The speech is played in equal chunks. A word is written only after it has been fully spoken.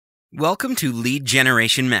Welcome to Lead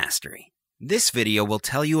Generation Mastery. This video will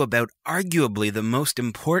tell you about arguably the most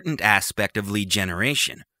important aspect of lead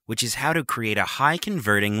generation, which is how to create a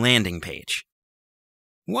high-converting landing page.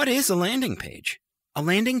 What is a landing page? A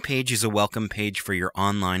landing page is a welcome page for your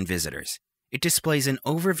online visitors. It displays an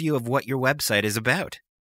overview of what your website is about.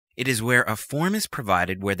 It is where a form is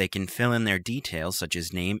provided where they can fill in their details such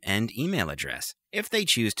as name and email address, if they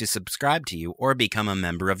choose to subscribe to you or become a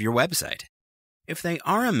member of your website. If they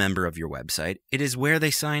are a member of your website, it is where they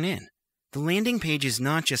sign in. The landing page is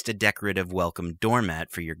not just a decorative welcome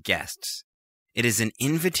doormat for your guests. It is an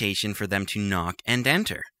invitation for them to knock and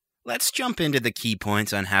enter. Let's jump into the key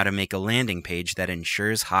points on how to make a landing page that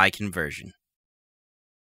ensures high conversion.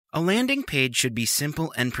 A landing page should be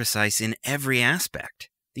simple and precise in every aspect.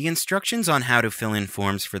 The instructions on how to fill in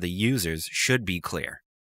forms for the users should be clear.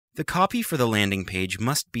 The copy for the landing page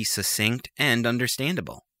must be succinct and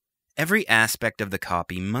understandable. Every aspect of the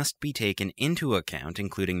copy must be taken into account,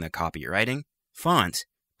 including the copywriting, fonts,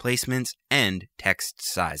 placements, and text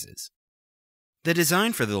sizes. The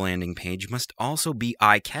design for the landing page must also be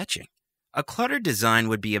eye-catching. A cluttered design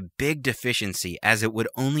would be a big deficiency as it would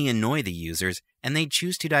only annoy the users and they'd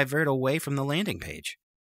choose to divert away from the landing page.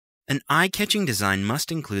 An eye-catching design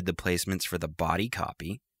must include the placements for the body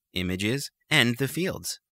copy, images, and the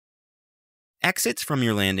fields. Exits from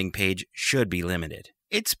your landing page should be limited.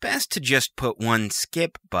 It's best to just put one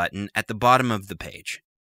skip button at the bottom of the page.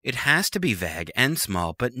 It has to be vague and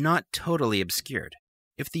small, but not totally obscured.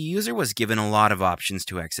 If the user was given a lot of options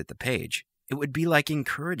to exit the page, it would be like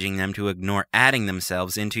encouraging them to ignore adding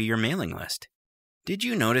themselves into your mailing list. Did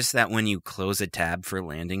you notice that when you close a tab for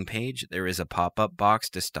landing page, there is a pop-up box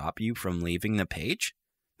to stop you from leaving the page?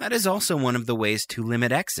 That is also one of the ways to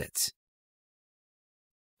limit exits.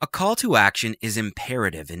 A call to action is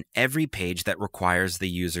imperative in every page that requires the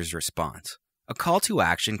user's response. A call to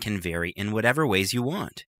action can vary in whatever ways you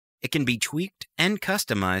want. It can be tweaked and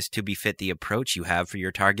customized to befit the approach you have for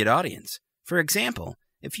your target audience. For example,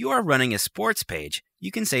 if you are running a sports page, you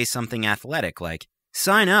can say something athletic like,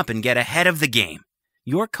 "Sign up and get ahead of the game."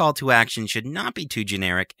 Your call to action should not be too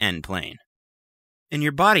generic and plain. In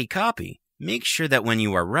your body copy, make sure that when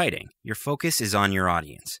you are writing, your focus is on your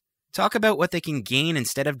audience. Talk about what they can gain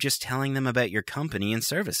instead of just telling them about your company and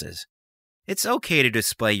services. It's okay to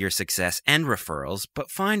display your success and referrals, but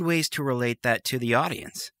find ways to relate that to the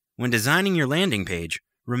audience. When designing your landing page,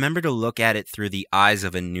 remember to look at it through the eyes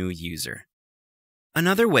of a new user.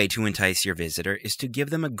 Another way to entice your visitor is to give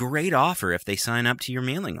them a great offer if they sign up to your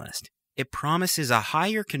mailing list. It promises a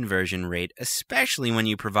higher conversion rate, especially when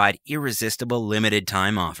you provide irresistible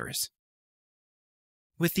limited-time offers.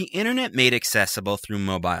 With the internet made accessible through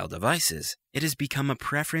mobile devices, it has become a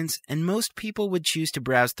preference and most people would choose to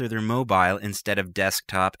browse through their mobile instead of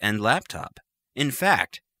desktop and laptop. In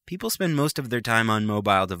fact, people spend most of their time on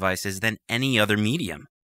mobile devices than any other medium.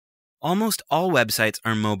 Almost all websites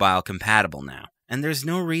are mobile compatible now, and there's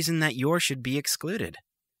no reason that yours should be excluded.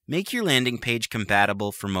 Make your landing page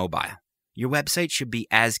compatible for mobile. Your website should be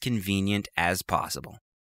as convenient as possible.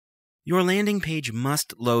 Your landing page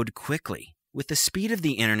must load quickly. With the speed of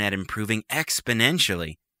the internet improving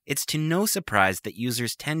exponentially, it's to no surprise that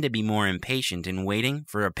users tend to be more impatient in waiting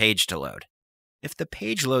for a page to load. If the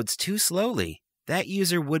page loads too slowly, that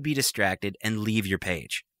user would be distracted and leave your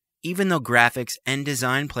page. Even though graphics and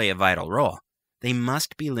design play a vital role, they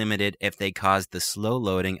must be limited if they cause the slow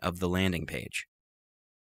loading of the landing page.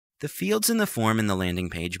 The fields in the form in the landing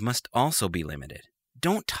page must also be limited.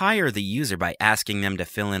 Don't tire the user by asking them to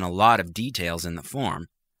fill in a lot of details in the form.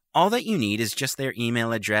 All that you need is just their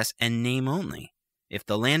email address and name only. If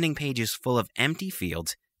the landing page is full of empty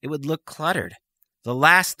fields, it would look cluttered. The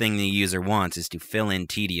last thing the user wants is to fill in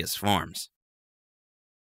tedious forms.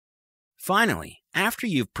 Finally, after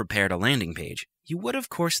you've prepared a landing page, you would of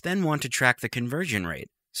course then want to track the conversion rate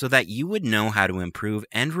so that you would know how to improve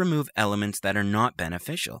and remove elements that are not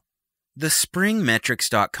beneficial. The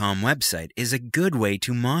springmetrics.com website is a good way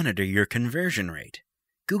to monitor your conversion rate.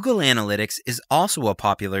 Google Analytics is also a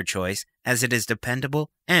popular choice as it is dependable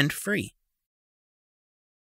and free.